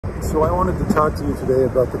So I wanted to talk to you today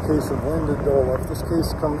about the case of Linda Dolloff. This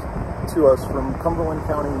case comes to us from Cumberland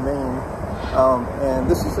County, Maine, and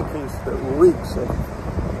this is a case that reeks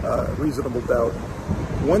of reasonable doubt.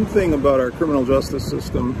 One thing about our criminal justice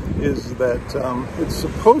system is that it's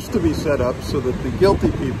supposed to be set up so that the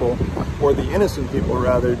guilty people, or the innocent people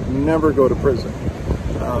rather, never go to prison.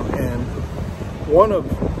 And one of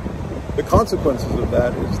the consequences of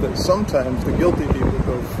that is that sometimes the guilty people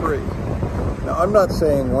go free. Now, I'm not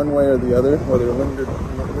saying one way or the other whether Linda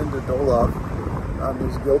Dolloff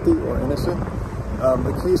is guilty or innocent.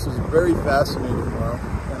 The case is very fascinating,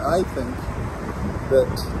 and I think that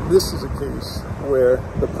this is a case where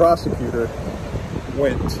the prosecutor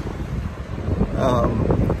went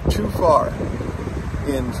too far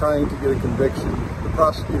in trying to get a conviction. The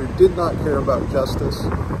prosecutor did not care about justice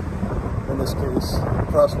in this case. The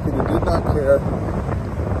prosecutor did not care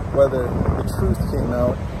whether the truth came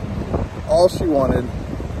out. All she wanted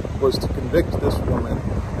was to convict this woman,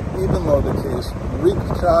 even though the case reeked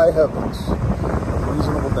to high heavens of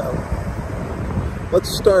reasonable doubt.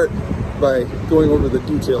 Let's start by going over the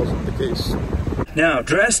details of the case. Now,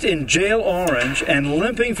 dressed in jail orange and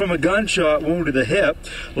limping from a gunshot wound to the hip,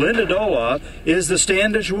 Linda Dolloff is the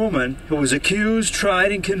Standish woman who was accused,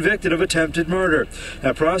 tried, and convicted of attempted murder.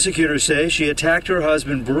 Now, prosecutors say she attacked her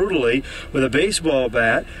husband brutally with a baseball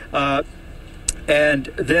bat, and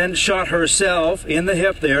then shot herself in the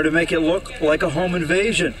hip there to make it look like a home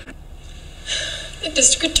invasion. The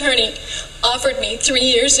district attorney offered me 3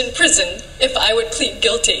 years in prison if I would plead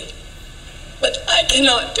guilty. But I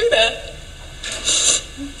cannot do that,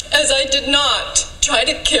 as I did not try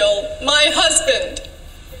to kill my husband.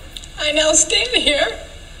 I now stand here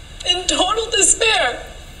in total despair.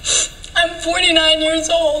 I'm 49 years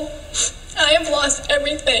old. I have lost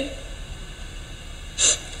everything.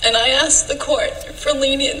 And I ask the court for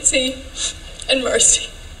leniency and mercy.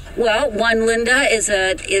 Well, one, Linda is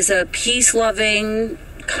a peace-loving,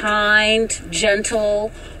 kind,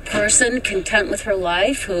 gentle person, content with her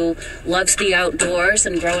life, who loves the outdoors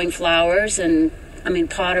and growing flowers and,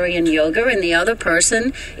 pottery and yoga. And the other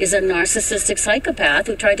person is a narcissistic psychopath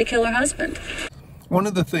who tried to kill her husband. One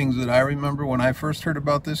of the things that I remember when I first heard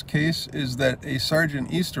about this case is that a Sergeant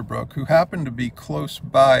Easterbrook, who happened to be close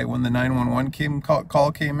by when the 911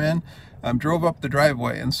 call came in, drove up the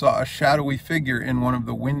driveway and saw a shadowy figure in one of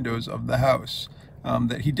the windows of the house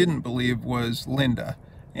that he didn't believe was Linda.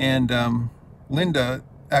 And Linda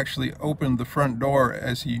actually opened the front door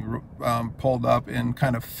as he pulled up and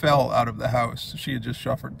kind of fell out of the house. She had just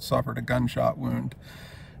suffered a gunshot wound.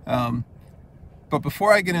 But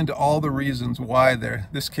before I get into all the reasons why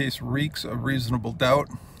this case reeks of reasonable doubt,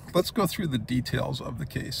 let's go through the details of the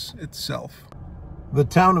case itself. The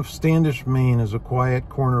town of Standish, Maine is a quiet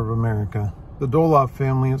corner of America. The Dolloff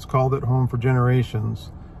family has called it home for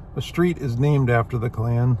generations. A street is named after the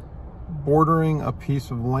clan, bordering a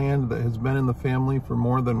piece of land that has been in the family for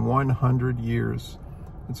more than 100 years.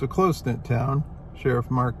 It's a close-knit town.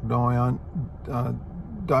 Sheriff Mark Doyon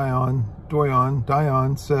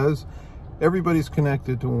says everybody's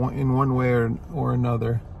connected in one way or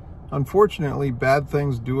another. Unfortunately, bad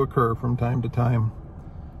things do occur from time to time.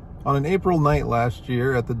 On an April night last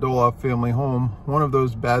year at the Dolloff family home, one of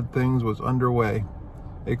those bad things was underway.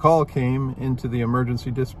 A call came into the emergency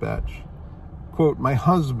dispatch. Quote, "My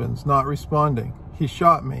husband's not responding. He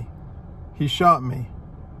shot me. He shot me."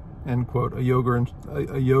 End quote. A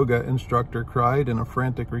yoga instructor cried in a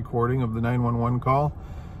frantic recording of the 911 call.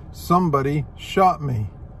 "Somebody shot me."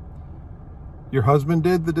 "Your husband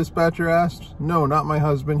did?" the dispatcher asked. "No, not my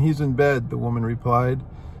husband. He's in bed," the woman replied.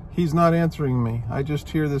 "He's not answering me. I just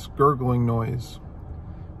hear this gurgling noise."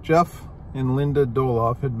 Jeff and Linda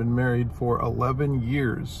Dolloff had been married for 11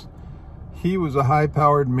 years. He was a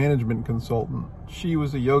high-powered management consultant. She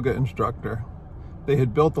was a yoga instructor. They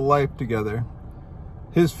had built a life together.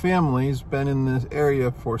 His family's been in this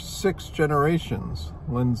area for 6 generations,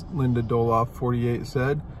 Linda Dolloff, 48,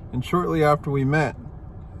 said. "And shortly after we met,"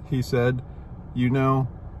 he said, "you know,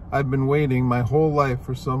 I've been waiting my whole life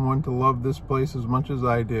for someone to love this place as much as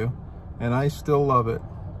I do, and I still love it."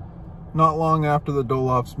 Not long after the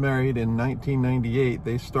Dolloffs married in 1998,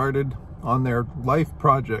 they started on their life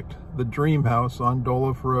project, the Dream House on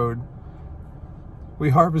Dolloff Road. "We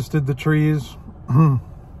harvested the trees,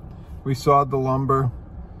 we sawed the lumber,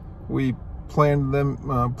 we planed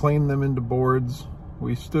them into boards,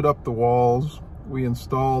 we stood up the walls, we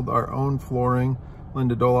installed our own flooring,"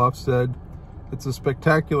 Linda Dolloff said. "It's a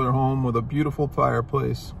spectacular home with a beautiful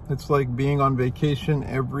fireplace. It's like being on vacation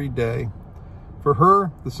every day." For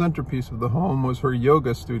her, the centerpiece of the home was her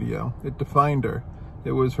yoga studio. It defined her.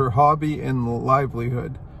 It was her hobby and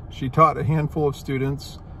livelihood. She taught a handful of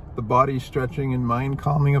students the body stretching and mind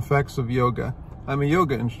calming effects of yoga. I'm a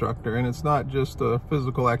yoga instructor, and it's not just a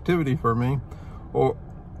physical activity for me, or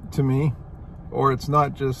it's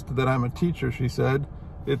not just that I'm a teacher, she said.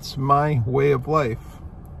 It's my way of life.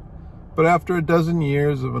 But after a dozen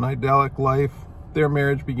years of an idyllic life, their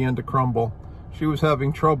marriage began to crumble. She was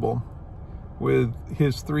having trouble with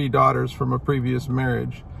his 3 daughters from a previous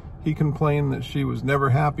marriage. He complained that she was never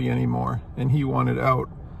happy anymore, and he wanted out.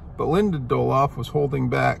 But Linda Dolloff was holding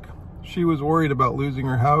back. She was worried about losing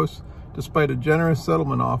her house, despite a generous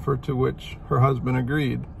settlement offer to which her husband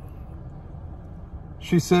agreed.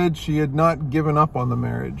 She said she had not given up on the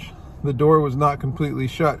marriage. The door was not completely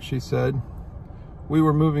shut, she said. We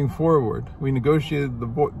were moving forward. We negotiated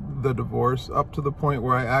the divorce up to the point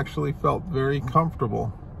where I actually felt very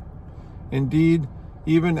comfortable. Indeed,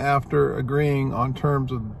 even after agreeing on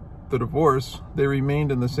terms of the divorce, they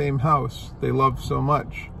remained in the same house they loved so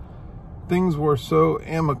much. Things were so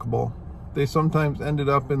amicable. They sometimes ended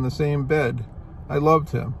up in the same bed. I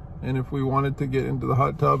loved him, and if we wanted to get into the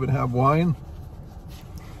hot tub and have wine,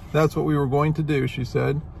 that's what we were going to do, she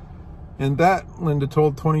said. And that, Linda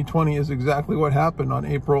told 2020, is exactly what happened on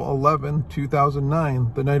April 11,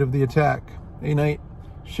 2009, the night of the attack. A night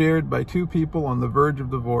shared by 2 people on the verge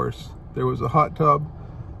of divorce. There was a hot tub,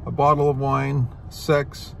 a bottle of wine,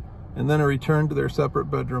 sex, and then a return to their separate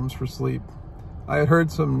bedrooms for sleep. I had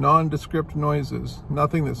heard some nondescript noises,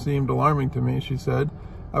 nothing that seemed alarming to me, she said.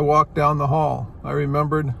 I walked down the hall. I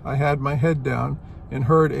remembered I had my head down and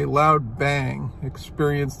heard a loud bang,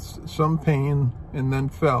 experienced some pain, and then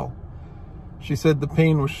fell. She said the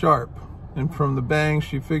pain was sharp, and from the bang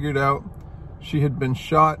she figured out she had been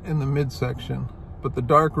shot in the midsection. But the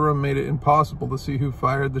dark room made it impossible to see who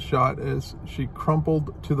fired the shot as she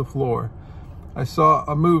crumpled to the floor. I saw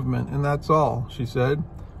a movement, and that's all, she said.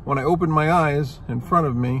 When I opened my eyes, in front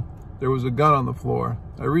of me, there was a gun on the floor.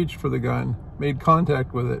 I reached for the gun, made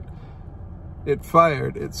contact with it. It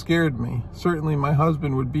fired. It scared me. Certainly my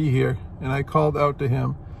husband would be here, and I called out to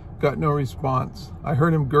him. Got no response. I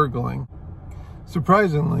heard him gurgling.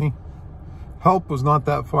 Surprisingly, help was not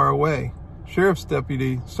that far away. Sheriff's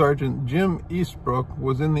Sergeant Jim Eastbrook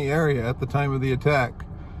was in the area at the time of the attack.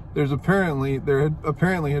 There had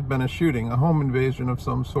apparently been a shooting, a home invasion of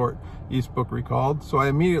some sort, Eastbrook recalled, so I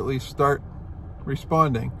immediately started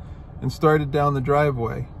responding and started down the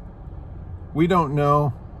driveway. We don't know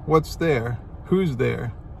what's there, who's there,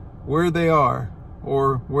 where they are,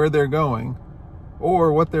 or where they're going,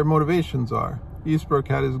 or what their motivations are. Eastbrook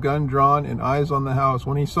had his gun drawn and eyes on the house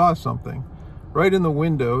when he saw something. Right in the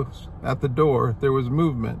windows at the door, there was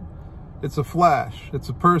movement. It's a flash. It's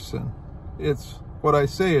a person. It's what I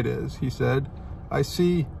say it is, he said. I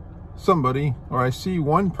see somebody, or I see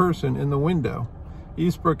one person in the window.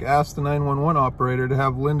 Eastbrook asked the 911 operator to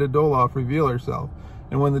have Linda Dolloff reveal herself.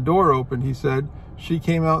 And when the door opened, he said, she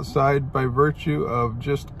came outside by virtue of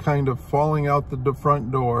just kind of falling out the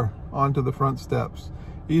front door onto the front steps.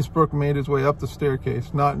 Eastbrook made his way up the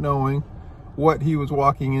staircase, not knowing what he was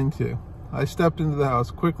walking into. I stepped into the house,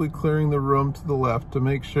 quickly clearing the room to the left to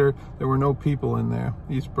make sure there were no people in there,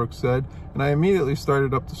 Eastbrook said, and I immediately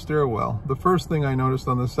started up the stairwell. The first thing I noticed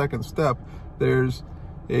on the second step, there's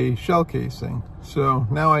a shell casing. So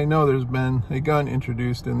now I know there's been a gun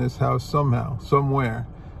introduced in this house somehow, somewhere.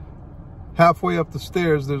 Halfway up the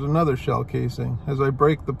stairs, there's another shell casing. As I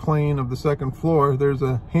break the plane of the second floor, there's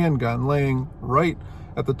a handgun laying right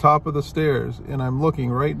at the top of the stairs, and I'm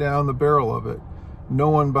looking right down the barrel of it. No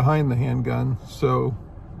one behind the handgun, so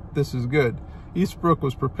this is good. Eastbrook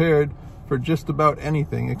was prepared for just about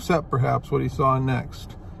anything, except perhaps what he saw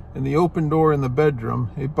next. In the open door in the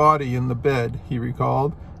bedroom, a body in the bed, he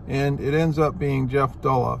recalled, and it ends up being Jeff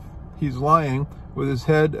Dolloff. He's lying with his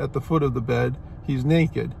head at the foot of the bed. He's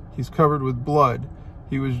naked. He's covered with blood.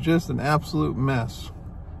 He was just an absolute mess.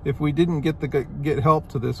 If we didn't get help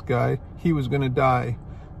to this guy, he was going to die.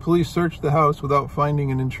 Police searched the house without finding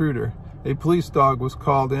an intruder. A police dog was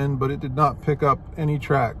called in, but it did not pick up any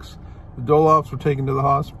tracks. The Dolloffs were taken to the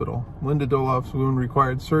hospital. Linda Dolloff's wound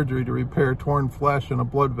required surgery to repair torn flesh and a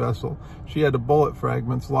blood vessel. She had bullet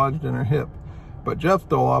fragments lodged in her hip. But Jeff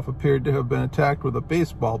Dolloff appeared to have been attacked with a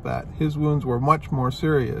baseball bat. His wounds were much more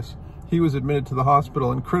serious. He was admitted to the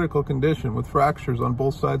hospital in critical condition with fractures on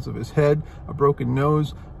both sides of his head, a broken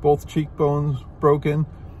nose, both cheekbones broken,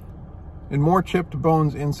 and more chipped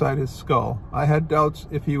bones inside his skull. I had doubts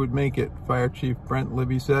if he would make it, Fire Chief Brent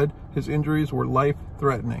Libby said. His injuries were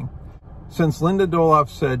life-threatening. Since Linda Dolloff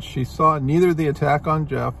said she saw neither the attack on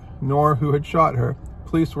Jeff nor who had shot her,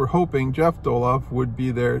 police were hoping Jeff Dolloff would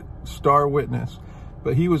be their star witness,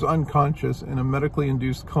 but he was unconscious in a medically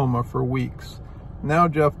induced coma for weeks. Now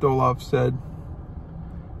Jeff Dolloff said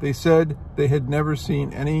They said they had never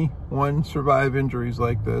seen anyone survive injuries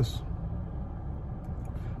like this.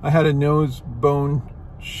 I had a nose bone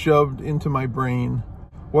shoved into my brain.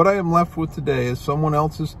 What I am left with today is someone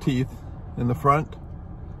else's teeth in the front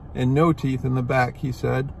and no teeth in the back, he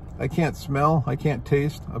said. I can't smell, I can't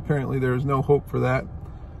taste. Apparently there is no hope for that.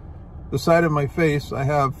 The side of my face, I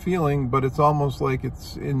have feeling, but it's almost like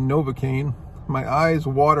it's in Novocaine. My eyes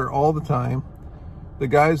water all the time. The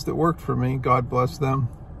guys that worked for me, God bless them,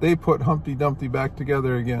 they put Humpty Dumpty back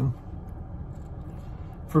together again.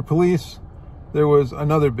 For police, there was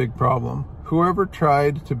another big problem. Whoever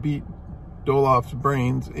tried to beat Dolloff's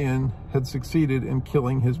brains in had succeeded in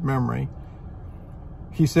killing his memory.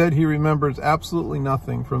 He said he remembers absolutely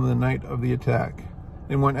nothing from the night of the attack.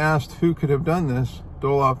 And when asked who could have done this,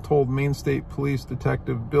 Dolloff told Maine State Police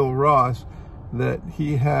Detective Bill Ross that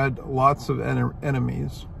he had lots of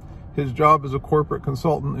enemies. His job as a corporate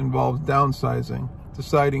consultant involves downsizing,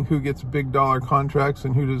 deciding who gets big dollar contracts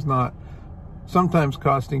and who does not, sometimes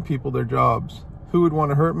costing people their jobs. Who would want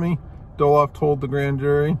to hurt me? Dolloff told the grand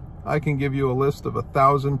jury, I can give you a list of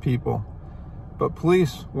 1,000 people. But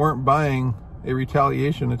police weren't buying a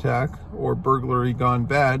retaliation attack or burglary gone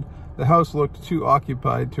bad. The house looked too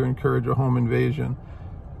occupied to encourage a home invasion.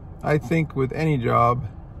 I think with any job,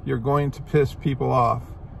 you're going to piss people off.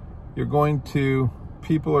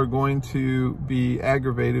 People are going to be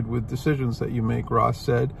aggravated with decisions that you make, Ross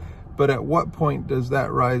said. But at what point does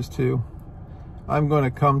that rise to? I'm going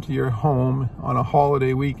to come to your home on a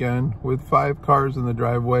holiday weekend with 5 cars in the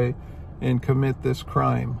driveway and commit this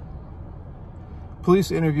crime.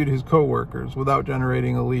 Police interviewed his co-workers without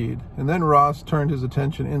generating a lead, and then Ross turned his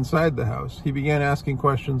attention inside the house. He began asking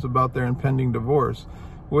questions about their impending divorce,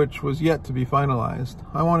 which was yet to be finalized.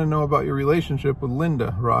 I want to know about your relationship with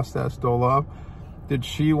Linda, Ross asked Dolloff. Did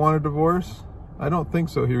she want a divorce? I don't think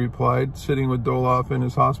so, he replied, sitting with Dolloff in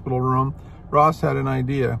his hospital room. Ross had an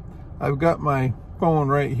idea. I've got my phone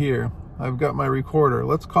right here. I've got my recorder.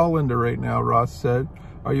 Let's call Linda right now, Ross said.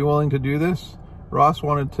 Are you willing to do this? Ross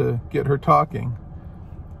wanted to get her talking.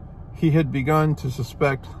 He had begun to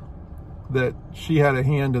suspect that she had a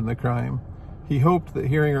hand in the crime. He hoped that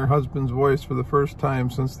hearing her husband's voice for the first time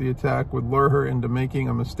since the attack would lure her into making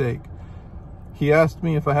a mistake. He asked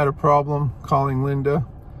me if I had a problem calling Linda,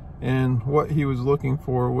 and what he was looking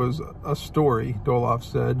for was a story, Dolloff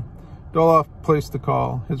said. Dolloff placed the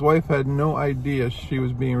call. His wife had no idea she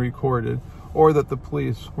was being recorded, or that the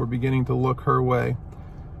police were beginning to look her way.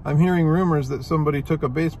 I'm hearing rumors that somebody took a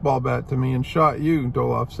baseball bat to me and shot you,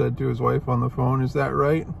 Dolloff said to his wife on the phone. Is that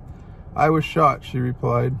right? I was shot, she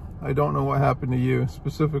replied. I don't know what happened to you.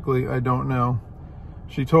 Specifically, I don't know.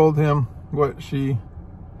 She told him what she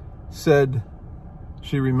said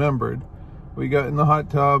she remembered. We got in the hot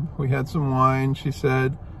tub. We had some wine. She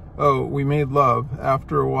said, oh, we made love.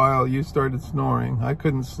 After a while, you started snoring. I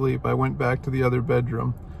couldn't sleep. I went back to the other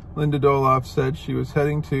bedroom. Linda Dolloff said she was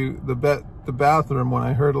heading to the bathroom when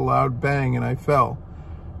I heard a loud bang and I fell.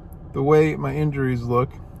 The way my injuries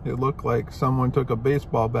look, it looked like someone took a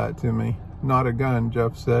baseball bat to me. Not a gun,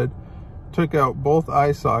 Jeff said. Took out both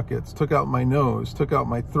eye sockets, took out my nose, took out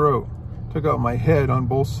my throat, took out my head on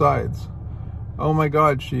both sides. Oh my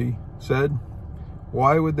God, she said.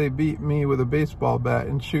 Why would they beat me with a baseball bat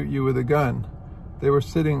and shoot you with a gun? They were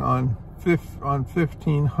sitting on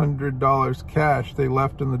 $1,500 cash they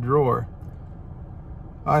left in the drawer.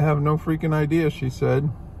 I have no freaking idea, she said.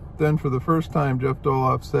 Then for the first time, Jeff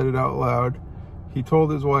Dolloff said it out loud. He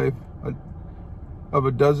told his wife of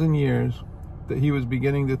a dozen years that he was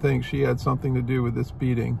beginning to think she had something to do with this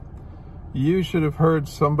beating. You should have heard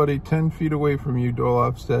somebody 10 feet away from you,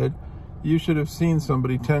 Dolloff said. You should have seen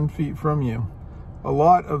somebody 10 feet from you. A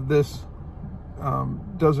lot of this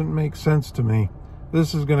doesn't make sense to me.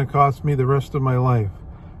 This is going to cost me the rest of my life.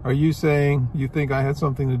 Are you saying you think I had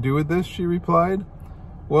something to do with this? She replied.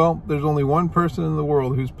 Well, there's only one person in the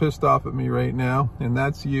world who's pissed off at me right now, and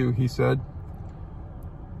that's you, he said.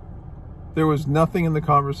 There was nothing in the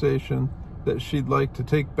conversation that she'd like to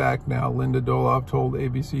take back now, Linda Dolloff told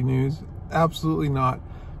ABC News. Absolutely not.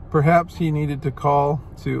 Perhaps he needed to call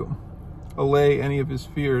to allay any of his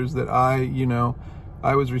fears that I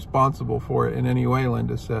was responsible for it in any way,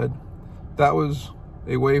 Linda said. That was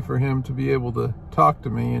a way for him to be able to talk to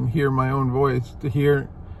me and hear my own voice, saying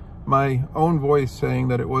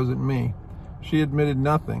that it wasn't me. She admitted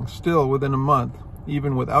nothing. Still, within a month,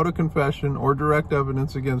 even without a confession or direct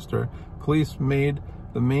evidence against her, police made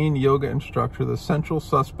the Maine yoga instructor the central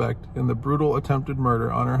suspect in the brutal attempted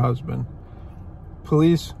murder on her husband.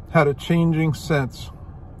 Police had a changing sense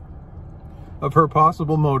of her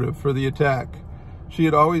possible motive for the attack. She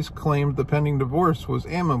had always claimed the pending divorce was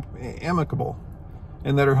amicable.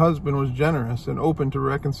 and that her husband was generous and open to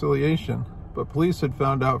reconciliation. But police had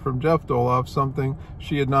found out from Jeff Dolloff something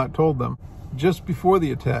she had not told them. Just before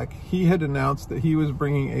the attack, he had announced that he was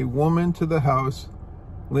bringing a woman to the house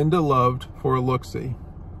Linda loved for a look-see.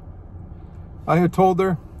 I had told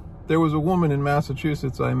her there was a woman in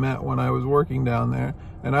Massachusetts I met when I was working down there,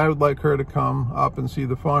 and I would like her to come up and see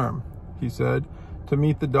the farm, he said, to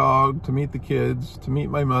meet the dog, to meet the kids, to meet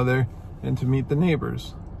my mother, and to meet the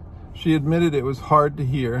neighbors. She admitted it was hard to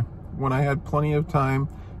hear when I had plenty of time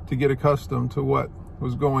to get accustomed to what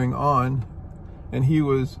was going on, and he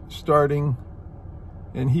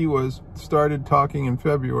started talking in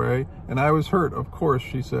February, and I was hurt, of course,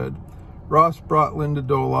 she said. Ross brought Linda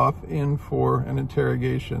Dolloff in for an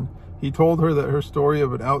interrogation. He told her that her story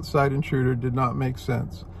of an outside intruder did not make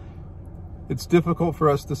sense. It's difficult for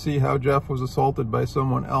us to see how Jeff was assaulted by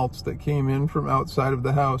someone else that came in from outside of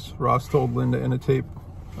the house, Ross told Linda in a tape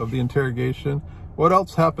of the interrogation. What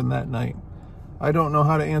else happened that night? I don't know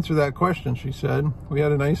how to answer that question, she said. We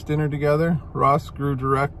had a nice dinner together. Ross grew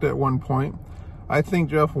direct at one point. I think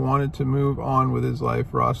Jeff wanted to move on with his life,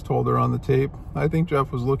 Ross told her on the tape. I think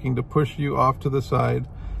Jeff was looking to push you off to the side.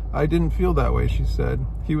 I didn't feel that way, she said.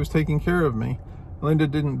 He was taking care of me. Linda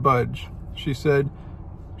didn't budge. She said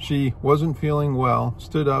she wasn't feeling well,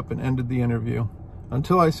 stood up and ended the interview.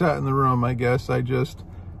 Until I sat in the room, I guess I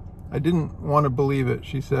didn't want to believe it,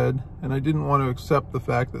 she said, and I didn't want to accept the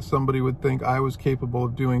fact that somebody would think I was capable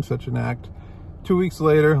of doing such an act. 2 weeks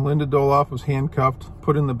later, Linda Dolloff was handcuffed,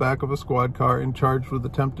 put in the back of a squad car, and charged with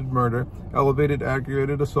attempted murder, elevated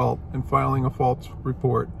aggravated assault, and filing a false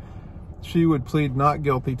report. She would plead not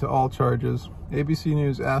guilty to all charges. ABC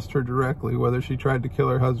News asked her directly whether she tried to kill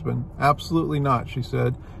her husband. Absolutely not, she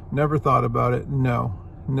said. Never thought about it. No,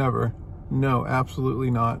 never. No, absolutely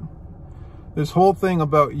not. This whole thing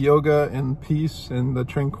about yoga and peace and the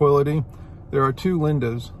tranquility, there are two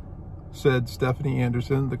Lindas, said Stephanie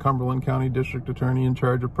Anderson, the Cumberland County District Attorney in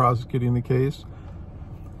charge of prosecuting the case.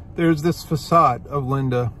 There's this facade of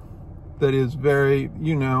Linda that is very,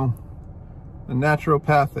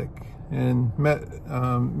 naturopathic and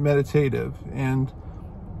meditative and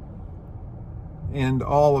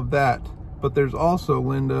all of that. But there's also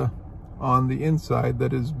Linda on the inside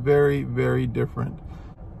that is very, very different.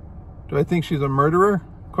 Do I think she's a murderer?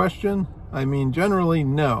 Question. I mean, generally,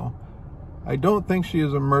 no. I don't think she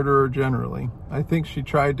is a murderer generally. I think she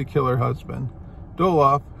tried to kill her husband.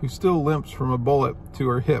 Dolloff, who still limps from a bullet to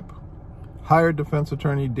her hip, hired defense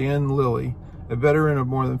attorney Dan Lilly, a veteran of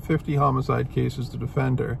more than 50 homicide cases, to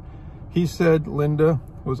defend her. He said Linda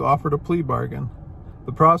was offered a plea bargain.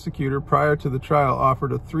 The prosecutor, prior to the trial,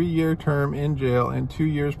 offered a 3-year term in jail and 2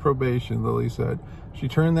 years probation, Lilly said. She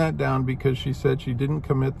turned that down because she said she didn't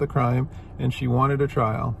commit the crime and she wanted a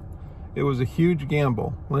trial. It was a huge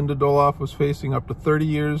gamble. Linda Dolloff was facing up to 30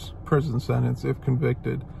 years prison sentence if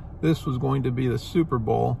convicted. This was going to be the Super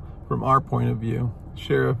Bowl from our point of view,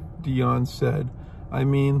 Sheriff Dion said. I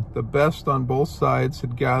mean, the best on both sides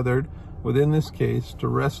had gathered within this case to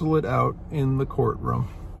wrestle it out in the courtroom.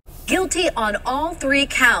 Guilty on all 3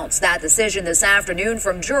 counts. That decision this afternoon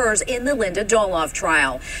from jurors in the Linda Dolloff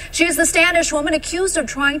trial. She is the Standish woman accused of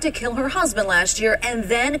trying to kill her husband last year and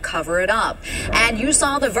then cover it up. And you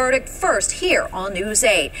saw the verdict first here on News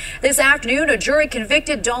 8. This afternoon, a jury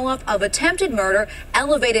convicted Dolloff of attempted murder,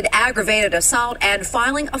 elevated aggravated assault, and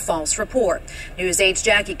filing a false report. News 8's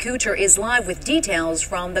Jackie Kuchar is live with details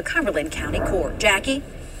from the Cumberland County Court. Jackie?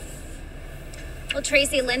 Well,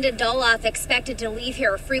 Tracy, Linda Dolloff expected to leave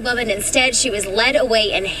here a free woman. Instead, she was led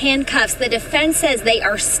away in handcuffs. The defense says they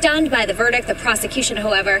are stunned by the verdict. The prosecution,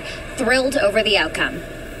 however, thrilled over the outcome.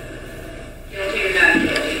 Guilty or not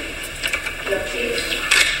guilty? Guilty.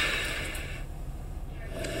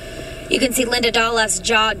 You can see Linda Dolloff's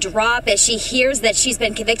jaw drop as she hears that she's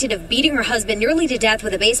been convicted of beating her husband nearly to death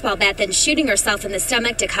with a baseball bat, then shooting herself in the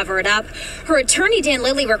stomach to cover it up. Her attorney, Dan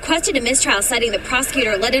Lilly, requested a mistrial, citing the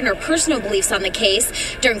prosecutor let in her personal beliefs on the case.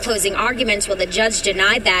 During closing arguments, the judge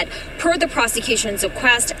denied that. Per the prosecution's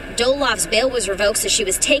request, Dolloff's bail was revoked, so she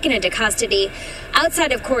was taken into custody.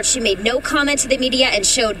 Outside of court, she made no comment to the media and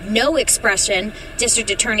showed no expression. District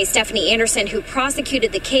Attorney Stephanie Anderson, who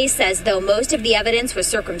prosecuted the case, says though most of the evidence was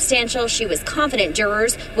circumstantial, she was confident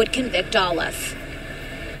jurors would convict Dolloff.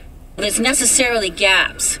 there's necessarily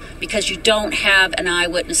gaps because you don't have an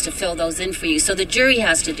eyewitness to fill those in for you. So the jury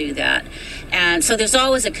has to do that. And so there's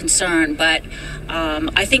always a concern, but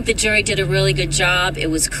I think the jury did a really good job. It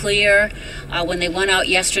was clear when they went out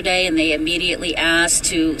yesterday and they immediately asked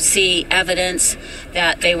to see evidence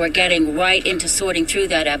that they were getting right into sorting through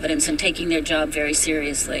that evidence and taking their job very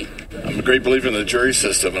seriously. I'm a great believer in the jury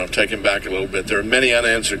system, and I'm taking back a little bit. There are many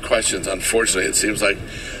unanswered questions. Unfortunately, it seems like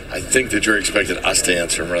I think the jury expected us to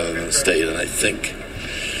answer them rather than the state, and I think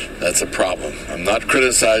that's a problem. I'm not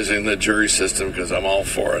criticizing the jury system because I'm all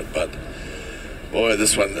for it, but boy,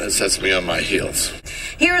 this one sets me on my heels.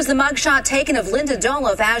 Here's the mugshot taken of Linda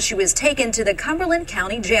Dolloff as she was taken to the Cumberland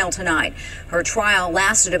County Jail tonight. Her trial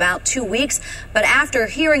lasted about 2 weeks, but after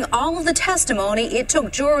hearing all of the testimony, it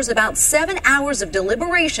took jurors about 7 hours of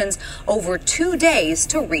deliberations over 2 days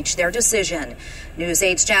to reach their decision. News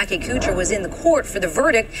 8's Jackie Kuchar was in the court for the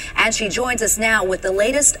verdict, and she joins us now with the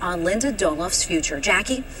latest on Linda Dolloff's future.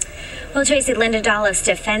 Jackie? Well, Tracy, Linda Dolloff's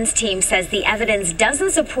defense team says the evidence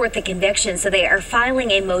doesn't support the conviction, so they are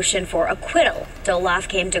filing a motion for acquittal. Dolloff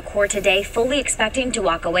came to court today fully expecting to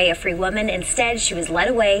walk away a free woman. Instead, she was led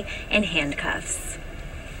away in handcuffs.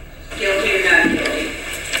 Guilty or not guilty?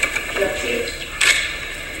 Guilty.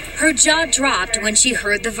 Her jaw dropped when she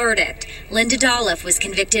heard the verdict. Linda Dolloff was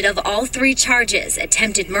convicted of all 3 charges: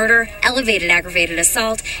 attempted murder, elevated aggravated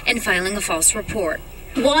assault, and filing a false report.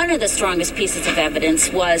 One of the strongest pieces of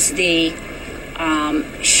evidence was the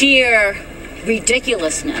sheer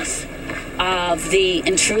ridiculousness of the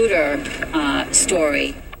intruder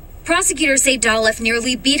story. Prosecutors say Dolloff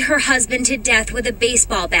nearly beat her husband to death with a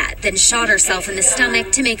baseball bat, then shot herself in the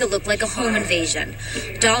stomach to make it look like a home invasion.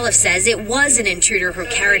 Dolloff says it was an intruder who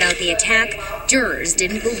carried out the attack. Jurors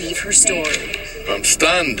didn't believe her story. I'm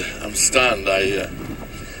stunned.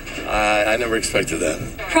 I never expected that.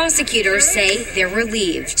 Prosecutors say they're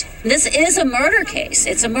relieved. This is a murder case.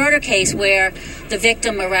 It's a murder case where the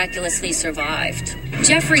victim miraculously survived.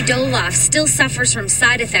 Jeffrey Dolloff still suffers from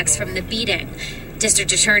side effects from the beating.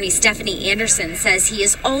 District Attorney Stephanie Anderson says he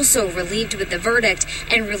is also relieved with the verdict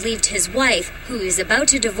and relieved his wife, who is about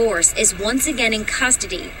to divorce, is once again in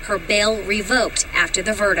custody. Her bail revoked after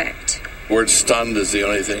the verdict. Word stunned is the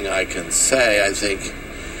only thing I can say. I think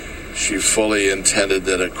she fully intended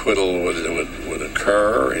that acquittal would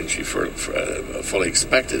occur, and she fully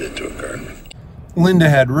expected it to occur. Linda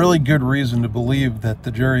had really good reason to believe that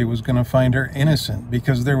the jury was going to find her innocent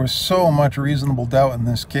because there was so much reasonable doubt in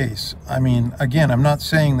this case. I mean, again, I'm not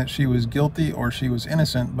saying that she was guilty or she was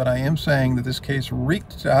innocent, but I am saying that this case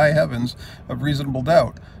reeked to high heavens of reasonable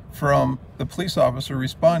doubt. From the police officer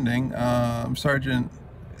responding, Sergeant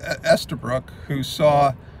Estabrook, who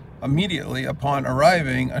saw immediately upon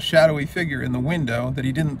arriving a shadowy figure in the window that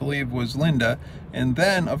he didn't believe was Linda, and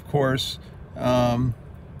then, of course,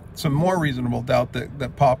 some more reasonable doubt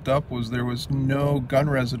that popped up was there was no gun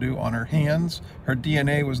residue on her hands. Her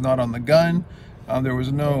DNA was not on the gun. There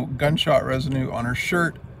was no gunshot residue on her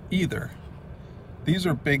shirt either. These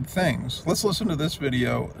are big things. Let's listen to this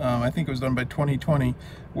video. I think it was done by 2020,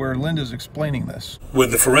 where Linda's explaining this.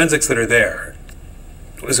 With the forensics that are there,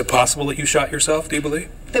 is it possible that you shot yourself, do you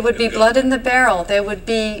believe? There would be blood in the barrel. There would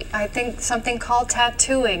be, I think, something called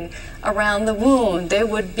tattooing around the wound. There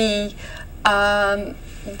would be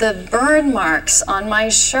the burn marks on my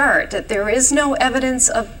shirt. There is no evidence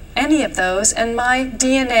of any of those, and my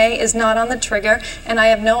DNA is not on the trigger, and I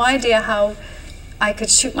have no idea how I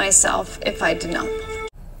could shoot myself if I did not.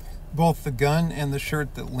 Both the gun and the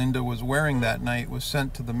shirt that Linda was wearing that night was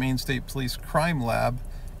sent to the Maine State Police Crime Lab,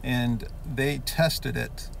 and they tested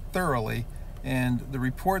it thoroughly, and the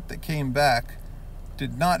report that came back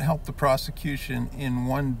did not help the prosecution in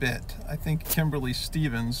one bit. I think Kimberly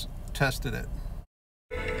Stevens tested it.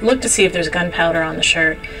 Look to see if there's gunpowder on the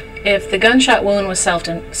shirt. If the gunshot wound was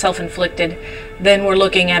self-inflicted, then we're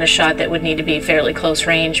looking at a shot that would need to be fairly close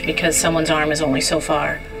range because someone's arm is only so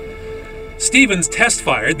far. Stevens test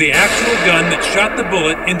fired the actual gun that shot the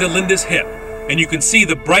bullet into Linda's hip, and you can see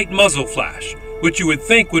the bright muzzle flash, which you would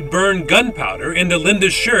think would burn gunpowder into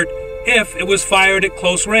Linda's shirt if it was fired at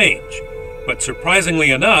close range. But surprisingly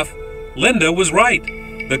enough, Linda was right.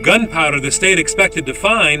 The gunpowder the state expected to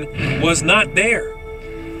find was not there.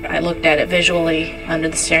 I looked at it visually under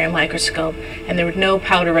the stereo microscope, and there was no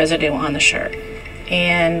powder residue on the shirt.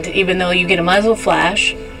 And even though you get a muzzle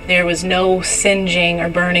flash, there was no singeing or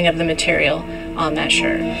burning of the material on that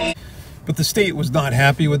shirt. But the state was not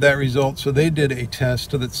happy with that result, so they did a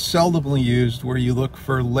test that's seldomly used where you look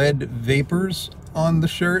for lead vapors on the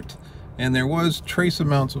shirt, and there was trace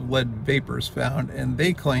amounts of lead vapors found, and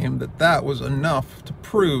they claimed that that was enough to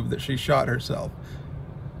prove that she shot herself.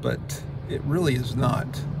 But it really is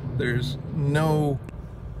not. There's no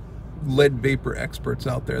lead vapor experts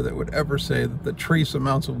out there that would ever say that the trace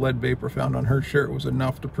amounts of lead vapor found on her shirt was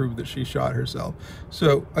enough to prove that she shot herself.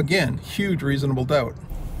 So again, huge reasonable doubt.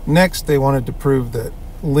 Next, they wanted to prove that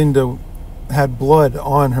Linda had blood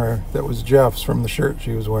on her that was Jeff's from the shirt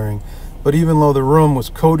she was wearing. But even though the room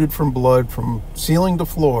was coated from blood from ceiling to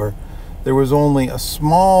floor, there was only a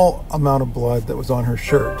small amount of blood that was on her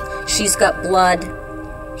shirt. She's got blood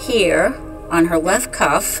here on her left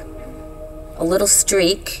cuff, a little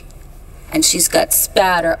streak, and she's got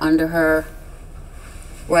spatter under her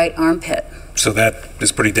right armpit. So that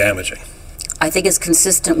is pretty damaging. I think it's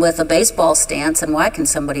consistent with a baseball stance and whacking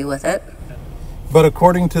somebody with it. But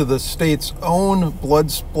according to the state's own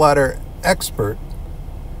blood splatter expert,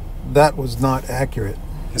 that was not accurate.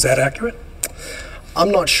 Is that accurate?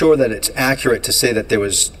 I'm not sure that it's accurate to say that there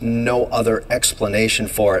was no other explanation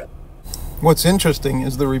for it. What's interesting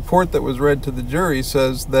is the report that was read to the jury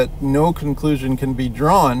says that no conclusion can be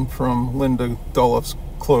drawn from Linda Dolloff's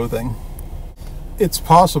clothing. It's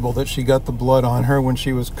possible that she got the blood on her when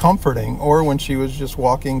she was comforting or when she was just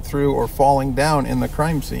walking through or falling down in the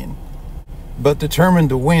crime scene. But determined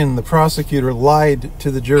to win, the prosecutor lied to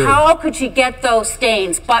the jury. How could she get those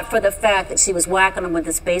stains but for the fact that she was whacking them with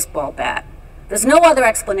this baseball bat? There's no other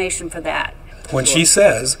explanation for that. When she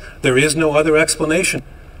says there is no other explanation,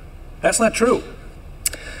 that's not true.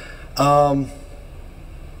 I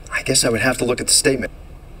guess I would have to look at the statement.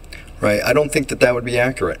 Right, I don't think that that would be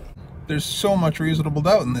accurate. There's so much reasonable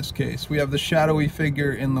doubt in this case. We have the shadowy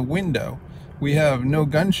figure in the window. We have no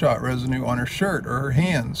gunshot residue on her shirt or her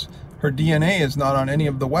hands. Her DNA is not on any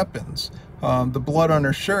of the weapons. The blood on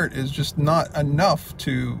her shirt is just not enough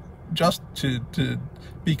to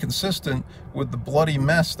be consistent with the bloody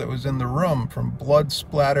mess that was in the room, from blood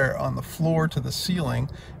splatter on the floor to the ceiling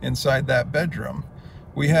inside that bedroom.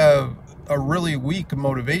 We have a really weak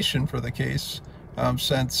motivation for the case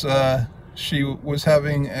since she was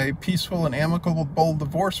having a peaceful and amicable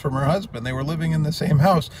divorce from her husband. They were living in the same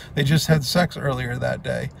house. They just had sex earlier that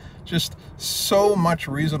day. Just so much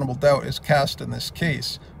reasonable doubt is cast in this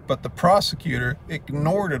case, but the prosecutor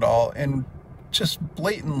ignored it all and just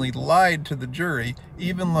blatantly lied to the jury,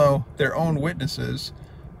 even though their own witnesses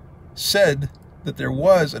said that there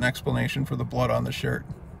was an explanation for the blood on the shirt.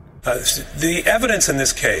 The evidence in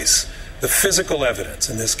this case, the physical evidence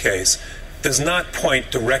in this case, does not point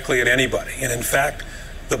directly at anybody. And in fact,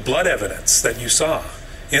 the blood evidence that you saw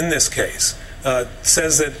in this case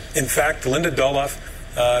says that, in fact, Linda Dolloff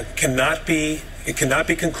it cannot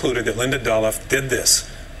be concluded that Linda Dolloff did this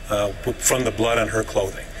from the blood on her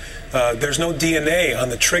clothing. There's no DNA on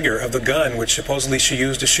the trigger of the gun, which supposedly she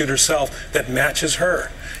used to shoot herself, that matches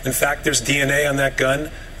her. In fact, there's DNA on that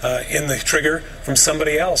gun in the trigger from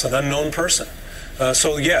somebody else, an unknown person.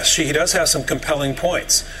 So yes, she does have some compelling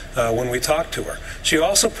points when we talk to her. She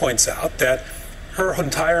also points out that her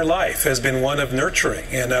entire life has been one of nurturing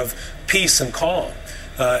and of peace and calm.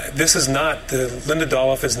 Linda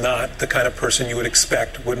Dolloff is not the kind of person you would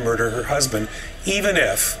expect would murder her husband, even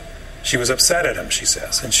if she was upset at him, she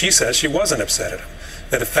says. And she says she wasn't upset at him.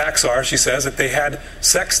 That the facts are, she says, that they had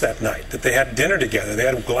sex that night, that they had dinner together, they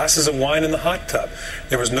had glasses of wine in the hot tub.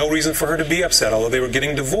 There was no reason for her to be upset. Although they were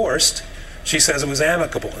getting divorced, she says it was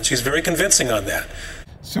amicable, and she's very convincing on that.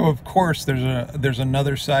 So of course there's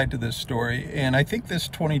another side to this story, and I think this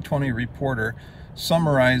 2020 reporter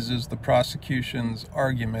summarizes the prosecution's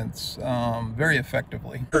arguments very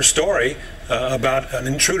effectively. Her story about an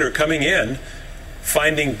intruder coming in,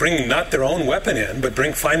 bringing not their own weapon in, but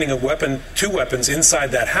finding two weapons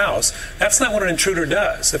inside that house, that's not what an intruder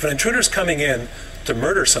does. If an intruder's coming in to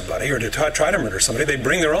murder somebody or to try to murder somebody, they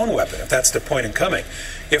bring their own weapon, if that's the point in coming.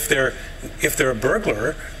 If they're a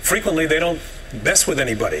burglar, frequently they don't mess with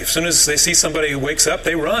anybody. As soon as they see somebody who wakes up,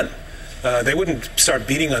 they run. They wouldn't start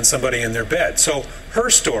beating on somebody in their bed. So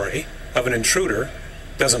her story of an intruder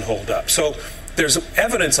doesn't hold up. So there's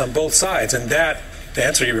evidence on both sides, and that, to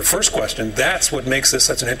answer your first question, that's what makes this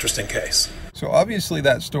such an interesting case. So obviously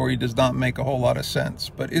that story does not make a whole lot of sense,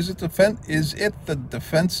 but is it the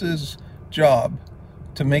defense's job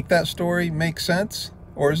to make that story make sense?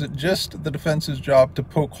 Or is it just the defense's job to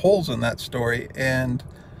poke holes in that story? And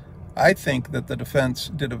I think that the defense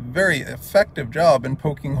did a very effective job in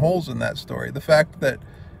poking holes in that story. The fact that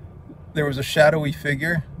there was a shadowy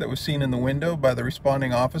figure that was seen in the window by the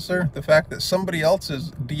responding officer, the fact that somebody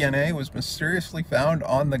else's DNA was mysteriously found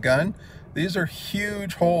on the gun, these are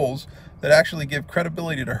huge holes that actually give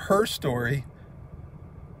credibility to her story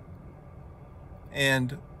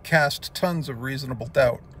and cast tons of reasonable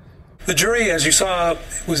doubt. The jury, as you saw,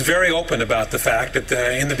 was very open about the fact that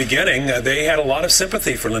in the beginning they had a lot of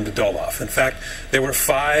sympathy for Linda Dolloff. In fact, there were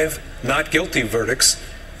 5 not guilty votes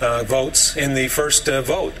in the first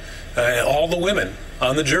vote. All the women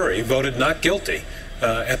on the jury voted not guilty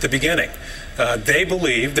at the beginning. They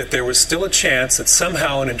believed that there was still a chance that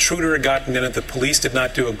somehow an intruder had gotten in, and the police did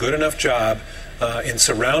not do a good enough job in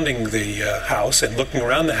surrounding the house and looking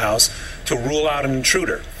around the house to rule out an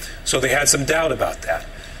intruder. So they had some doubt about that.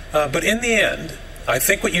 But in the end, I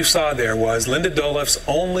think what you saw there was Linda Dolloff's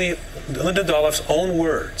own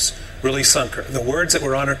words really sunk her. The words that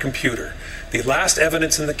were on her computer. The last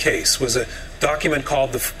evidence in the case was a document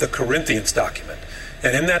called the Corinthians document.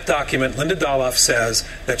 And in that document, Linda Dolloff says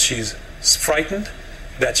that she's frightened,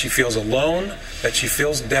 that she feels alone, that she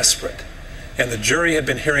feels desperate. And the jury had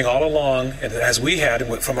been hearing all along, and as we had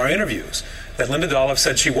from our interviews, that Linda Dolloff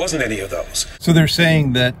said she wasn't any of those. So they're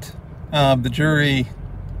saying that the jury,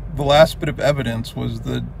 the last bit of evidence was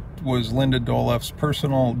Linda Dolloff's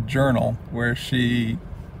personal journal, where she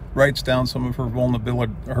writes down some of her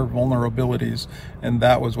vulnerabilities, and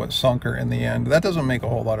that was what sunk her in the end. That doesn't make a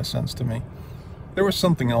whole lot of sense to me. There was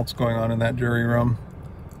something else going on in that jury room.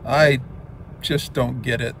 I just don't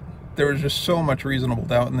get it. There was just so much reasonable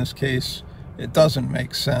doubt in this case. It doesn't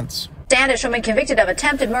make sense. Standish woman convicted of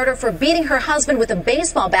attempted murder for beating her husband with a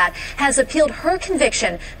baseball bat has appealed her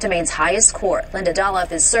conviction to Maine's highest court. Linda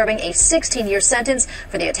Dolloff is serving a 16-year sentence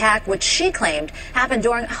for the attack, which she claimed happened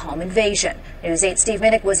during a home invasion. News 8's Steve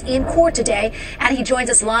Minnick was in court today, and he joins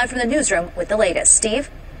us live from the newsroom with the latest. Steve?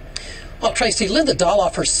 Well, Tracy, Linda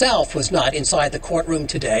Dolloff herself was not inside the courtroom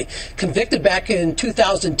today. Convicted back in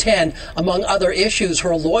 2010, among other issues,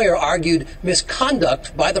 her lawyer argued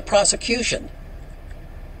misconduct by the prosecution.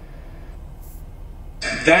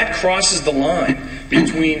 That crosses the line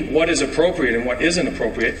between what is appropriate and what isn't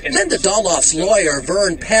appropriate. Linda Dolloff's lawyer,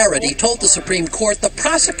 Vern Parody, told the Supreme Court the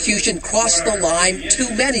prosecution crossed the line too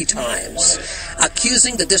many times,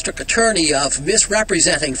 accusing the district attorney of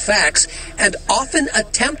misrepresenting facts and often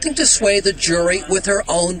attempting to sway the jury with her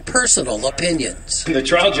own personal opinions. The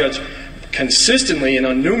trial judge consistently and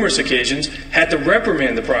on numerous occasions had to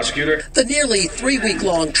reprimand the prosecutor. The nearly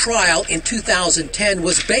 3-week-long trial in 2010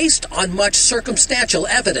 was based on much circumstantial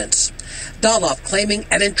evidence. Dolloff claiming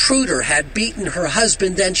an intruder had beaten her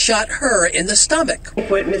husband and shot her in the stomach.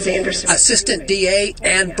 What Ms. Anderson. Assistant DA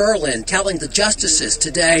Ann Berlin telling the justices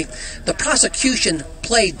today the prosecution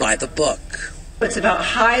played by the book. It's about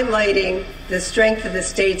highlighting the strength of the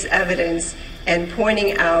state's evidence and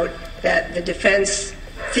pointing out that the defense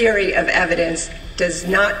theory of evidence does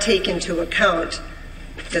not take into account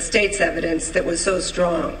the state's evidence that was so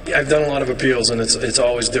strong. I've done a lot of appeals, and it's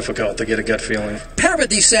always difficult to get a gut feeling.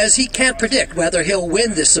 Parody says he can't predict whether he'll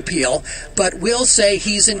win this appeal, but will say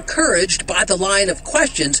he's encouraged by the line of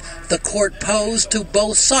questions the court posed to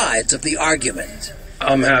both sides of the argument.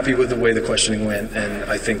 I'm happy with the way the questioning went, and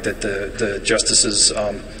I think that the justices,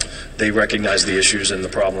 they recognize the issues and the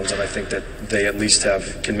problems, and I think that they at least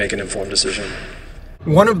can make an informed decision.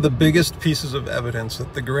 One of the biggest pieces of evidence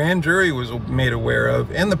that the grand jury was made aware of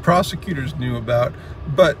and the prosecutors knew about,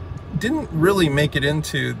 but didn't really make it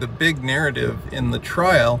into the big narrative in the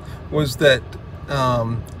trial, was that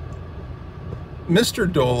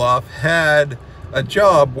Mr. Dolloff had a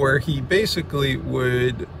job where he basically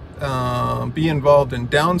would be involved in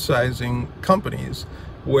downsizing companies,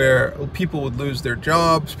 where people would lose their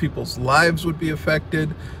jobs, people's lives would be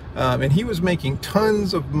affected. And he was making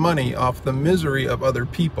tons of money off the misery of other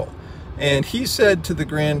people. And he said to the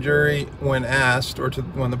grand jury when asked, or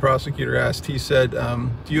when the prosecutor asked, he said,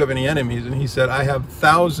 do you have any enemies? And he said, I have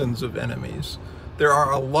thousands of enemies. There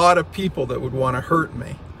are a lot of people that would want to hurt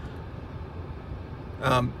me.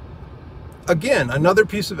 Again, another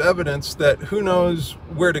piece of evidence that who knows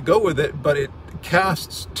where to go with it, but it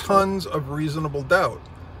casts tons of reasonable doubt.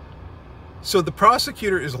 So the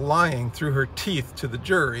prosecutor is lying through her teeth to the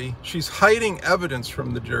jury. She's hiding evidence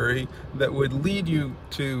from the jury that would lead you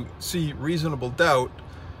to see reasonable doubt.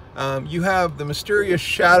 You have the mysterious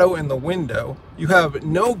shadow in the window. You have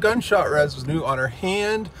no gunshot residue on her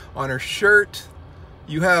hand, on her shirt.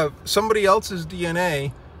 You have somebody else's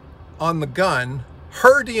DNA on the gun.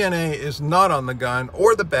 Her DNA is not on the gun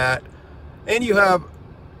or the bat. And you have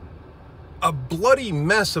a bloody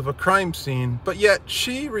mess of a crime scene, but yet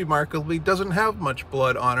she remarkably doesn't have much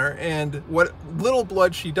blood on her, and what little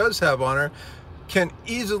blood she does have on her can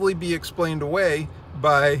easily be explained away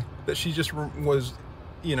by that she just was,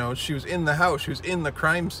 she was in the house, she was in the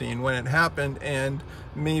crime scene when it happened, and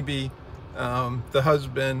maybe the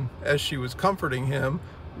husband, as she was comforting him,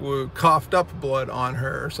 coughed up blood on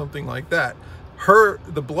her or something like that.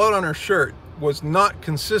 the blood on her shirt was not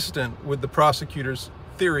consistent with the prosecutor's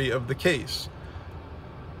theory of the case.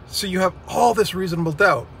 So you have all this reasonable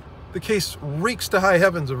doubt. The case reeks to high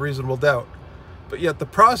heavens of reasonable doubt. But yet the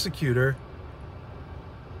prosecutor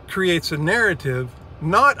creates a narrative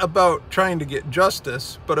not about trying to get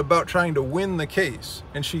justice, but about trying to win the case.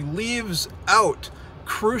 And she leaves out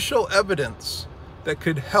crucial evidence that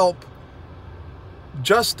could help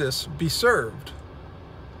justice be served.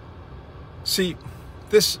 See,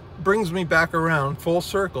 this brings me back around full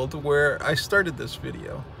circle to where I started this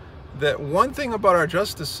video. That one thing about our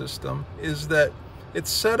justice system is that it's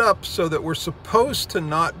set up so that we're supposed to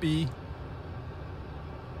not be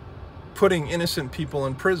putting innocent people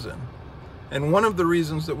in prison. And one of the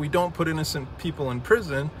reasons that we don't put innocent people in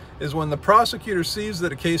prison is when the prosecutor sees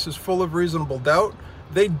that a case is full of reasonable doubt,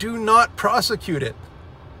 they do not prosecute it.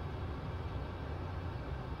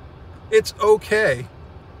 It's okay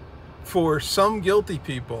for some guilty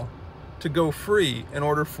people to go free in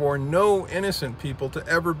order for no innocent people to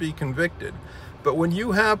ever be convicted. But when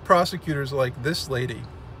you have prosecutors like this lady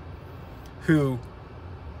who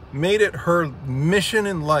made it her mission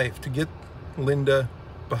in life to get Linda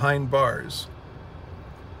behind bars,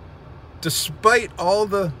 despite all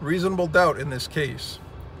the reasonable doubt in this case,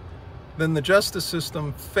 then the justice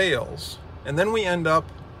system fails. And then we end up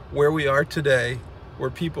where we are today, where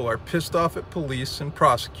people are pissed off at police and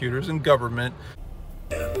prosecutors and government.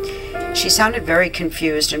 She sounded very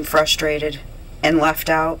confused and frustrated and left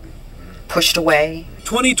out, pushed away.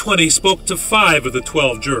 2020 spoke to 5 of the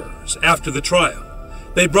 12 jurors after the trial.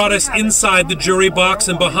 They brought us inside the jury box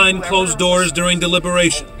and behind closed doors during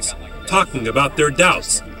deliberations, talking about their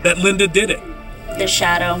doubts that Linda did it. The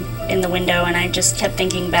shadow in the window, and I just kept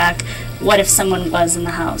thinking back, what if someone was in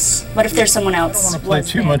the house? What if there's someone else? I don't want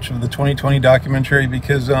to play too much of the 2020 documentary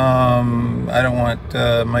because I don't want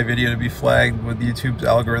my video to be flagged with YouTube's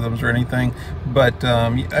algorithms or anything. But I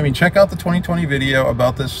mean, check out the 2020 video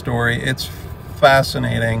about this story. It's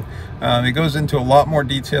fascinating. It goes into a lot more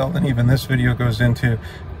detail than even this video goes into.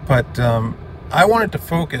 But I wanted to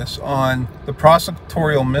focus on the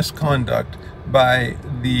prosecutorial misconduct by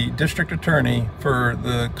the district attorney for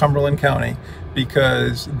the Cumberland County,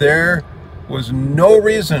 because there was no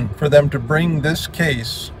reason for them to bring this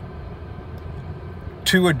case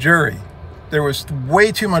to a jury. There was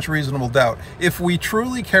way too much reasonable doubt. If we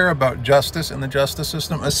truly care about justice and the justice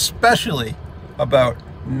system, especially about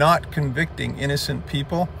not convicting innocent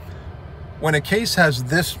people, when a case has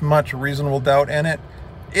this much reasonable doubt in it,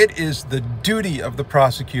 it is the duty of the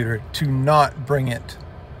prosecutor to not bring it.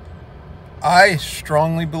 I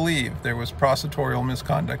strongly believe there was prosecutorial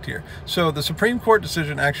misconduct here. So the Supreme Court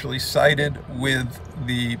decision actually sided with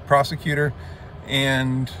the prosecutor,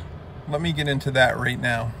 and let me get into that right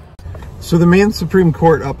now. So the Maine Supreme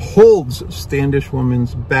Court upholds Standish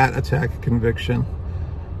woman's bat attack conviction.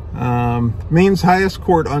 Maine's highest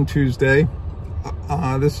court on Tuesday,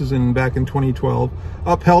 this is back in 2012,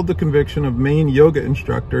 upheld the conviction of Maine yoga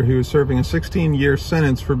instructor who is serving a 16-year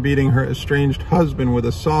sentence for beating her estranged husband with a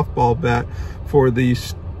softball bat for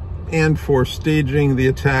staging the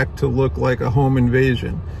attack to look like a home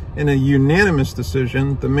invasion. In a unanimous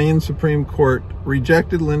decision, the Maine Supreme Court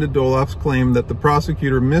rejected Linda Dolloff's claim that the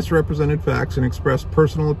prosecutor misrepresented facts and expressed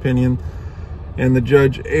personal opinion, and the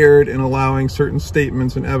judge erred in allowing certain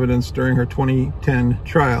statements and evidence during her 2010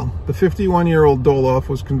 trial. The 51-year-old Dolloff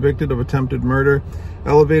was convicted of attempted murder,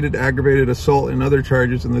 elevated aggravated assault, and other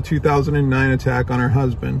charges in the 2009 attack on her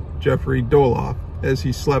husband, Jeffrey Dolloff, as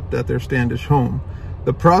he slept at their Standish home.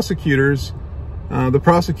 The prosecution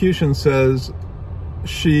says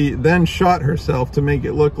she then shot herself to make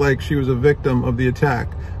it look like she was a victim of the attack.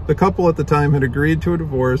 The couple at the time had agreed to a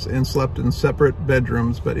divorce and slept in separate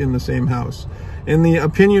bedrooms, but in the same house. In the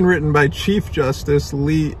opinion written by Chief Justice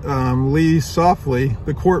Lee Softly,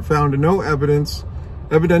 the court found no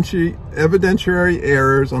evidentiary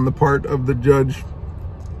errors on the part of the judge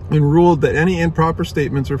and ruled that any improper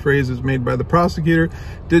statements or phrases made by the prosecutor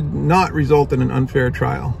did not result in an unfair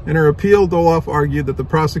trial. In her appeal, Dolloff argued that the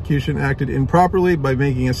prosecution acted improperly by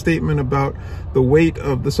making a statement about the weight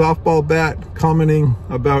of the softball bat, commenting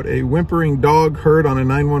about a whimpering dog heard on a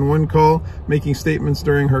 911 call, making statements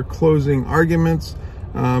during her closing arguments,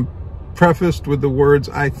 prefaced with the words,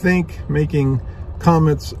 "I think," making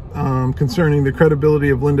comments concerning the credibility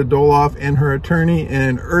of Linda Dolloff and her attorney,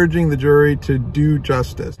 and urging the jury to do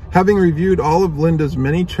justice. Having reviewed all of Linda's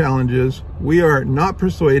many challenges, we are not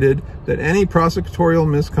persuaded that any prosecutorial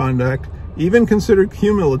misconduct, even considered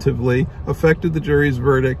cumulatively, affected the jury's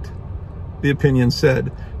verdict, the opinion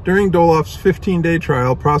said. During Dolloff's 15-day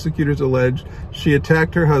trial, prosecutors alleged she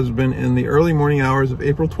attacked her husband in the early morning hours of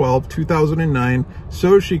April 12, 2009,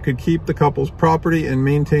 so she could keep the couple's property and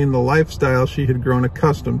maintain the lifestyle she had grown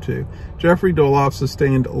accustomed to. Jeffrey Dolloff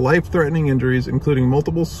sustained life-threatening injuries, including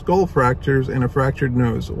multiple skull fractures and a fractured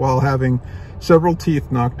nose, while having several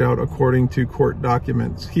teeth knocked out, according to court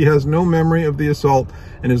documents. He has no memory of the assault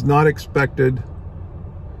and is not expected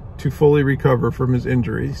to fully recover from his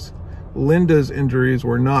injuries. Linda's injuries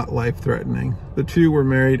were not life-threatening. The two were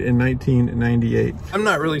married in 1998. I'm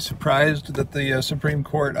not really surprised that the Supreme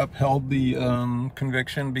Court upheld the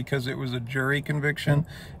conviction, because it was a jury conviction,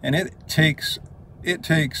 and it takes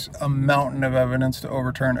a mountain of evidence to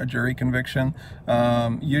overturn a jury conviction.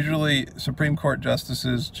 Usually Supreme Court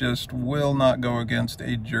justices just will not go against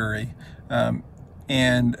a jury.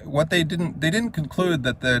 And what they didn't conclude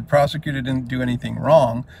that the prosecutor didn't do anything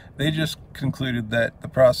wrong. They just concluded that the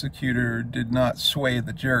prosecutor did not sway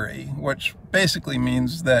the jury, which basically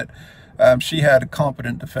means that she had a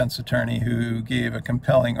competent defense attorney who gave a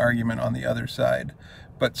compelling argument on the other side.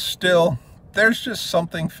 But still, there's just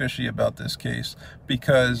something fishy about this case,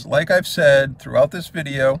 because like I've said throughout this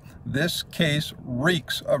video, this case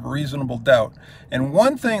reeks of reasonable doubt. And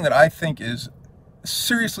one thing that I think is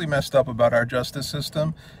seriously messed up about our justice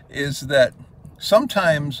system is that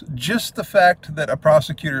sometimes just the fact that a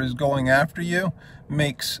prosecutor is going after you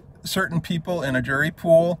makes certain people in a jury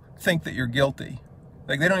pool think that you're guilty.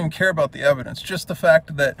 Like, they don't even care about the evidence, just the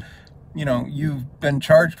fact that, you know, you've been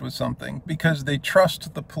charged with something, because they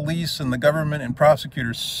trust the police and the government and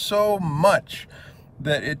prosecutors so much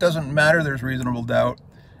that it doesn't matter there's reasonable doubt.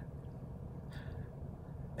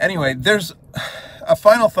 Anyway, there's a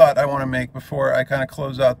final thought I want to make before I kind of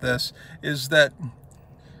close out this, is that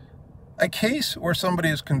a case where somebody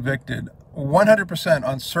is convicted 100%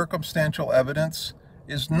 on circumstantial evidence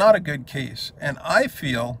is not a good case. And I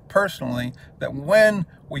feel personally that when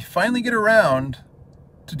we finally get around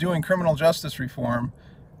to doing criminal justice reform,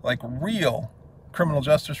 like real criminal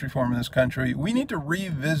justice reform in this country, we need to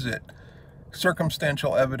revisit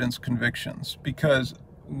circumstantial evidence convictions, because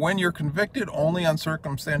when you're convicted only on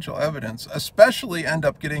circumstantial evidence, especially end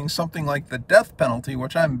up getting something like the death penalty,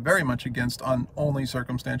 which I'm very much against on only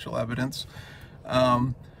circumstantial evidence,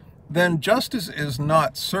 then justice is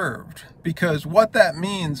not served. Because what that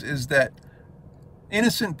means is that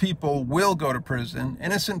innocent people will go to prison,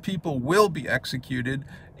 innocent people will be executed,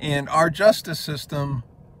 and our justice system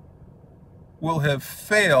will have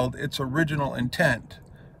failed its original intent,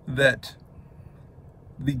 that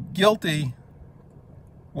the guilty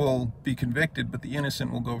will be convicted, but the innocent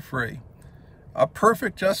will go free. A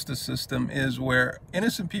perfect justice system is where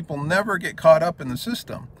innocent people never get caught up in the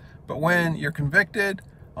system. But when you're convicted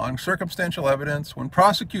on circumstantial evidence, when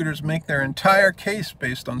prosecutors make their entire case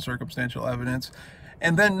based on circumstantial evidence,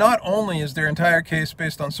 and then not only is their entire case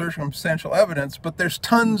based on circumstantial evidence, but there's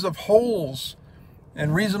tons of holes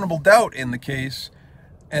and reasonable doubt in the case,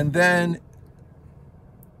 and then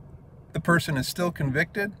the person is still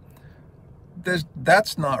convicted,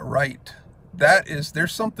 that's not right.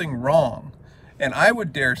 There's something wrong. And I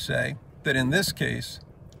would dare say that in this case,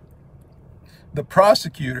 the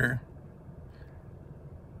prosecutor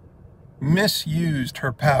misused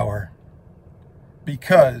her power,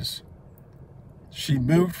 because she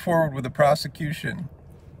moved forward with the prosecution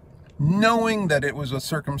knowing that it was a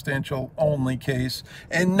circumstantial only case,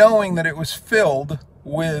 and knowing that it was filled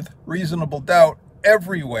with reasonable doubt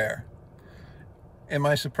everywhere. Am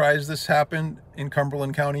I surprised this happened in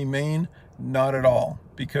Cumberland County, Maine? Not at all,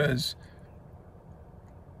 because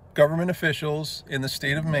government officials in the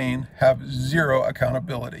state of Maine have zero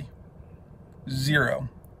accountability. Zero.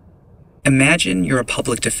 Imagine you're a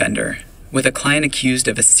public defender with a client accused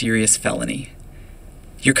of a serious felony.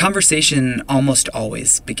 Your conversation almost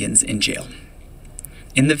always begins in jail.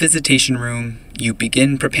 In the visitation room, you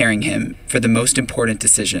begin preparing him for the most important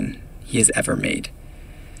decision he has ever made.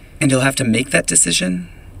 And he'll have to make that decision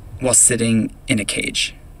while sitting in a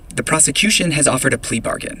cage. The prosecution has offered a plea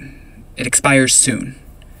bargain. It expires soon.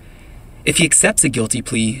 If he accepts a guilty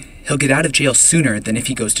plea, he'll get out of jail sooner than if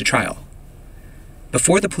he goes to trial.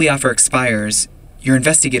 Before the plea offer expires, your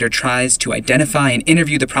investigator tries to identify and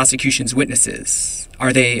interview the prosecution's witnesses.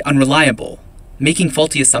 Are they unreliable? Making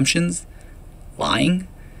faulty assumptions? Lying?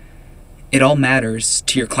 It all matters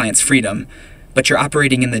to your client's freedom, but you're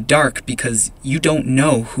operating in the dark because you don't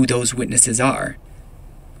know who those witnesses are.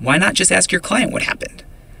 Why not just ask your client what happened?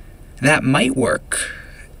 That might work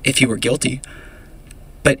if you were guilty.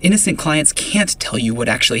 But innocent clients can't tell you what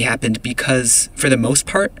actually happened because, for the most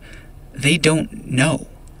part, they don't know.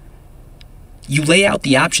 You lay out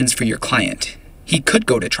the options for your client. He could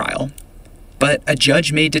go to trial, but a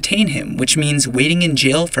judge may detain him, which means waiting in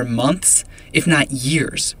jail for months, if not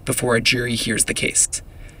years, before a jury hears the case.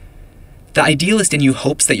 The idealist in you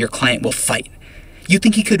hopes that your client will fight. You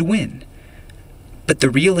think he could win. But the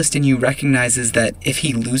realist in you recognizes that if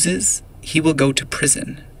he loses, he will go to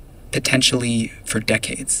prison, potentially for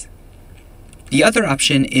decades. The other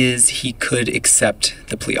option is he could accept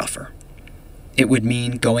the plea offer. It would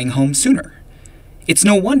mean going home sooner. It's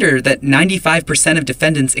no wonder that 95% of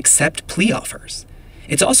defendants accept plea offers.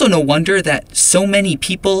 It's also no wonder that so many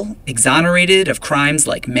people exonerated of crimes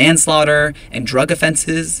like manslaughter and drug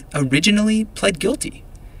offenses originally pled guilty.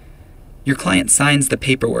 Your client signs the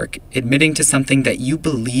paperwork admitting to something that you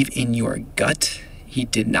believe in your gut he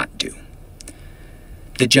did not do.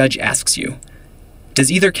 The judge asks you,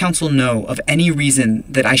 does either counsel know of any reason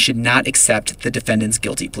that I should not accept the defendant's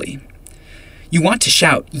guilty plea? You want to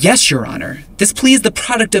shout, yes, Your Honor. This plea is the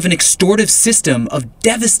product of an extortive system of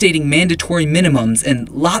devastating mandatory minimums and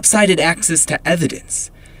lopsided access to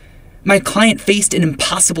evidence. My client faced an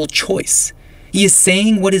impossible choice. He is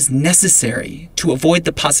saying what is necessary to avoid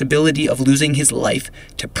the possibility of losing his life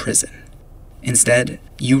to prison. Instead,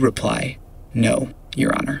 you reply, no,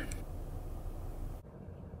 Your Honor.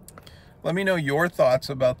 Let me know your thoughts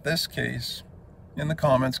about this case in the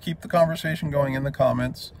comments. Keep the conversation going in the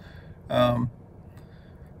comments.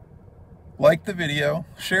 Like the video,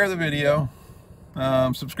 share the video,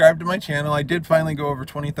 subscribe to my channel. I did finally go over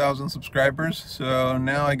 20,000 subscribers, so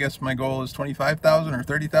now I guess my goal is 25,000 or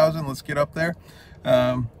 30,000. Let's get up there.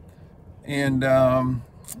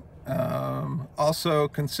 Also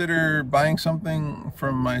consider buying something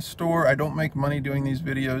from my store. I don't make money doing these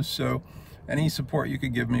videos, so any support you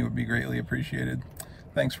could give me would be greatly appreciated.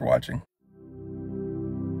 Thanks for watching.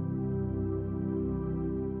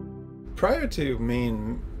 Prior to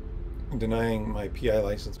Maine denying my PI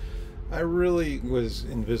license, I really was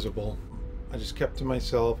invisible. I just kept to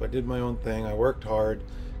myself. I did my own thing. I worked hard,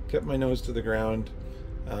 kept my nose to the ground,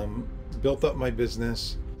 built up my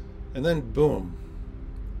business, and then boom,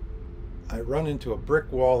 I run into a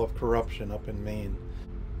brick wall of corruption up in Maine.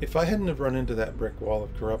 If I hadn't have run into that brick wall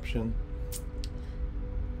of corruption,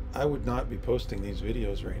 I would not be posting these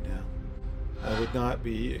videos right now. I would not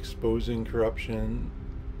be exposing corruption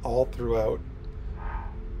all throughout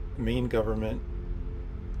Maine government,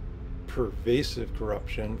 pervasive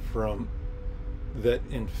corruption that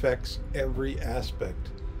infects every aspect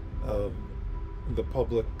of the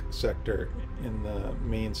public sector in the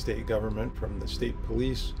Maine state government, from the state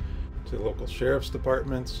police to local sheriff's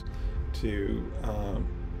departments to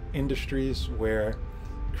industries where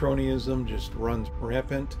cronyism just runs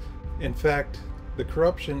rampant. In fact, the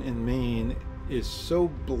corruption in Maine is so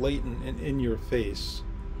blatant and in your face,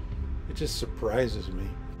 it just surprises me.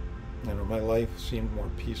 You know, my life seemed more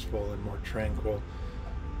peaceful and more tranquil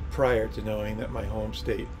prior to knowing that my home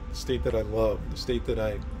state, the state that I love, the state that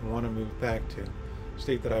I want to move back to, the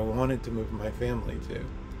state that I wanted to move my family to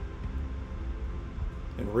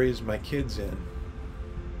and raise my kids in,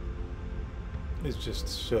 is just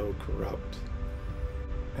so corrupt.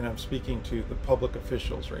 And I'm speaking to the public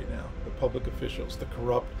officials right now, the public officials, the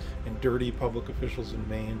corrupt and dirty public officials in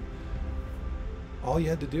Maine. All you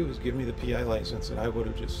had to do was give me the PI license and I would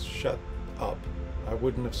have just shut up. I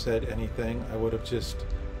wouldn't have said anything. I would have just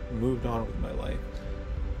moved on with my life.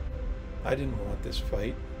 I didn't want this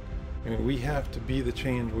fight. I mean, we have to be the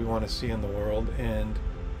change we want to see in the world, and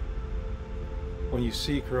when you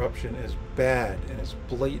see corruption as bad and as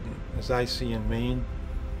blatant as I see in Maine,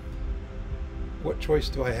 what choice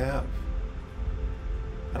do I have?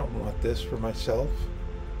 I don't want this for myself,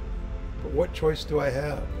 but what choice do I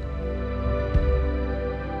have?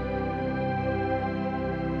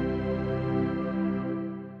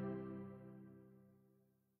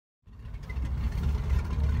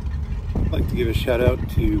 I'd like to give a shout out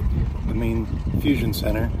to the Maine Fusion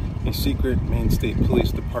Center, a secret Maine State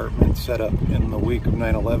Police Department set up in the wake of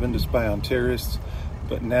 9/11 to spy on terrorists,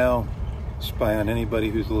 but now spy on anybody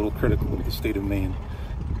who's a little critical of the state of Maine.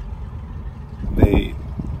 They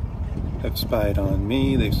have spied on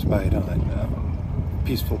me, they've spied on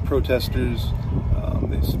peaceful protesters,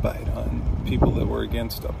 they've spied on people that were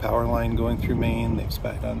against a power line going through Maine, they've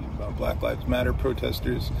spied on Black Lives Matter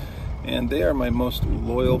protesters, and they are my most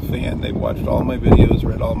loyal fan. They've watched all my videos,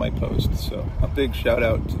 read all my posts, so a big shout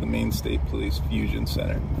out to the Maine State Police Fusion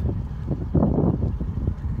Center.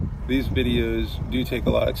 These videos do take a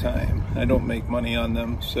lot of time. I don't make money on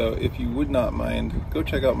them, so if you would not mind, go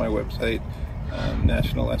check out my website,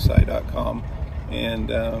 nationalsi.com,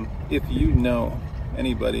 and if you know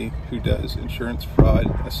anybody who does insurance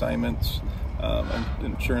fraud assignments,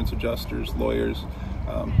 insurance adjusters, lawyers,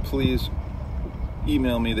 please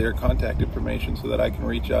email me their contact information so that I can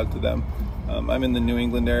reach out to them. I'm in the New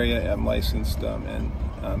England area. I'm licensed in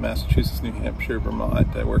Massachusetts, New Hampshire,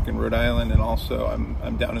 Vermont. I work in Rhode Island, and also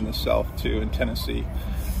I'm down in the South too, in Tennessee.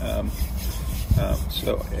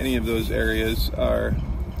 So any of those areas are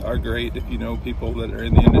great. If you know people that are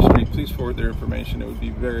in the industry, please forward their information. It would be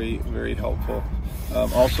very, very helpful.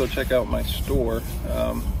 Also, check out my store.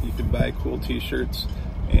 You can buy cool t-shirts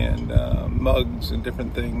and mugs and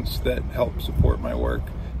different things that help support my work.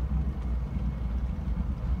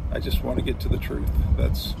 I just want to get to the truth.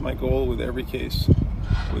 That's my goal with every case,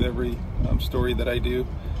 with every story that I do.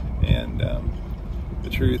 And the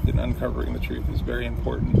truth and uncovering the truth is very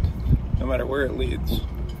important, no matter where it leads.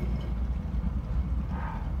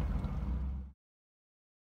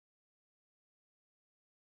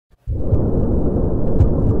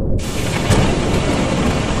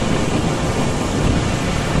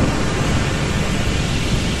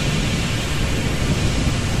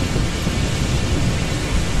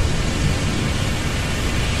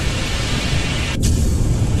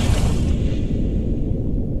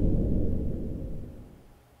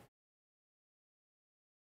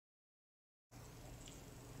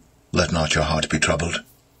 Let not your heart be troubled.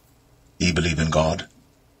 Ye believe in God,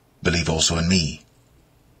 believe also in me.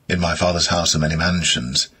 In my Father's house are many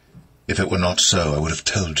mansions. If it were not so, I would have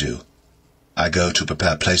told you. I go to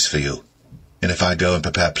prepare place for you. And if I go and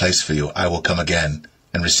prepare place for you, I will come again,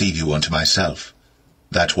 and receive you unto myself,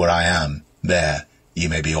 that where I am, there ye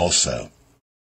may be also.